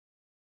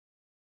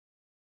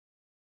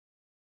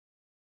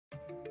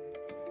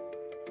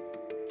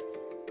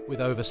With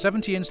over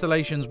 70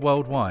 installations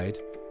worldwide,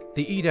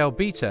 the Edale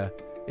Beta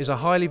is a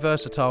highly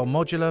versatile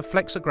modular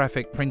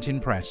flexographic printing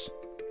press.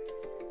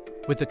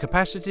 With the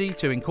capacity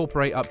to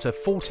incorporate up to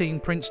 14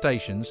 print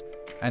stations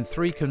and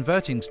 3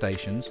 converting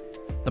stations,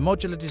 the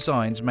modular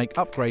designs make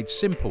upgrades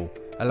simple,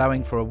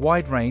 allowing for a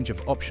wide range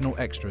of optional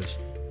extras.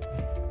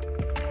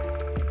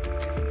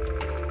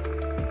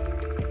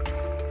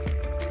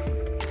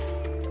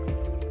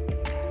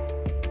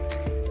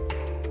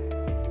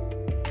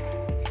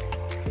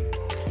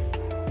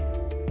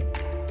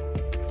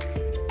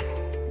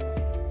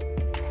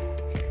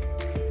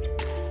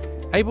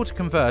 Able to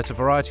convert a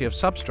variety of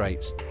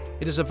substrates,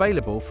 it is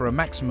available for a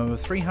maximum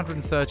of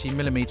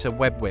 330mm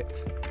web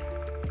width.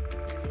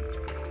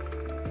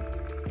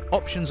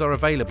 Options are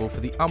available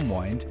for the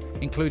unwind,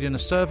 including a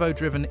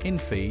servo-driven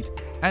infeed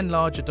and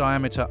larger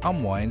diameter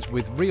unwinds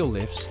with reel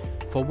lifts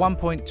for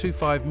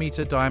 1.25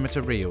 meter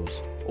diameter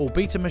reels. All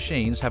Beta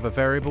machines have a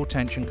variable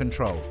tension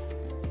control.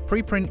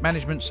 Preprint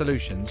management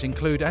solutions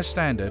include as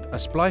standard a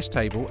splice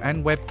table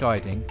and web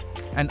guiding,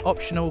 and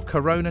optional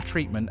corona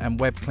treatment and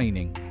web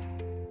cleaning.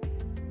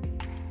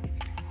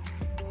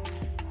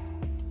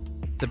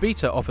 The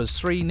Beta offers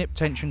 3 nip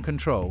tension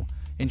control,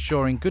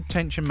 ensuring good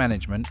tension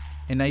management,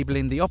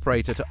 enabling the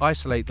operator to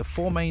isolate the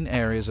 4 main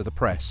areas of the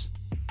press.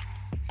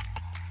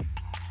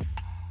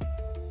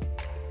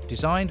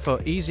 Designed for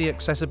easy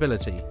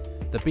accessibility,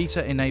 the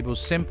Beta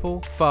enables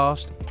simple,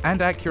 fast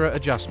and accurate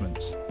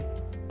adjustments.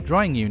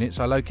 Drying units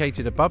are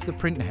located above the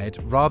print head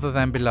rather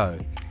than below,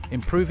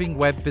 improving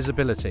web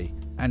visibility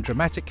and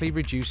dramatically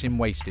reducing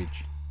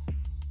wastage.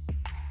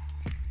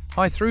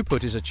 High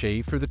throughput is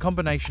achieved through the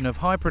combination of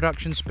high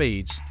production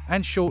speeds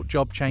and short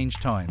job change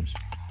times.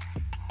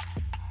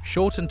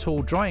 Short and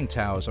tall drying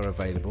towers are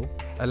available,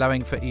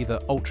 allowing for either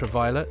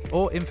ultraviolet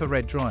or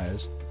infrared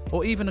dryers,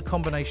 or even a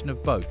combination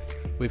of both,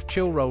 with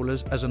chill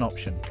rollers as an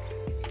option.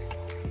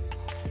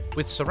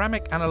 With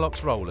ceramic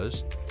analox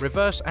rollers,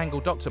 reverse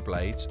angle doctor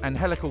blades and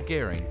helical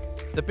gearing,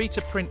 the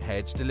Beta print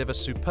heads deliver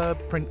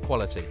superb print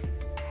quality.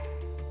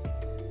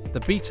 The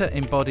Beta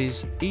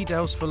embodies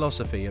Edale's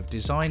philosophy of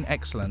design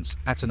excellence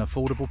at an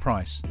affordable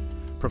price,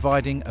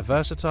 providing a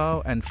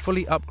versatile and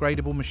fully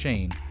upgradable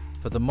machine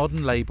for the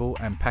modern label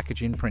and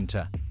packaging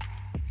printer.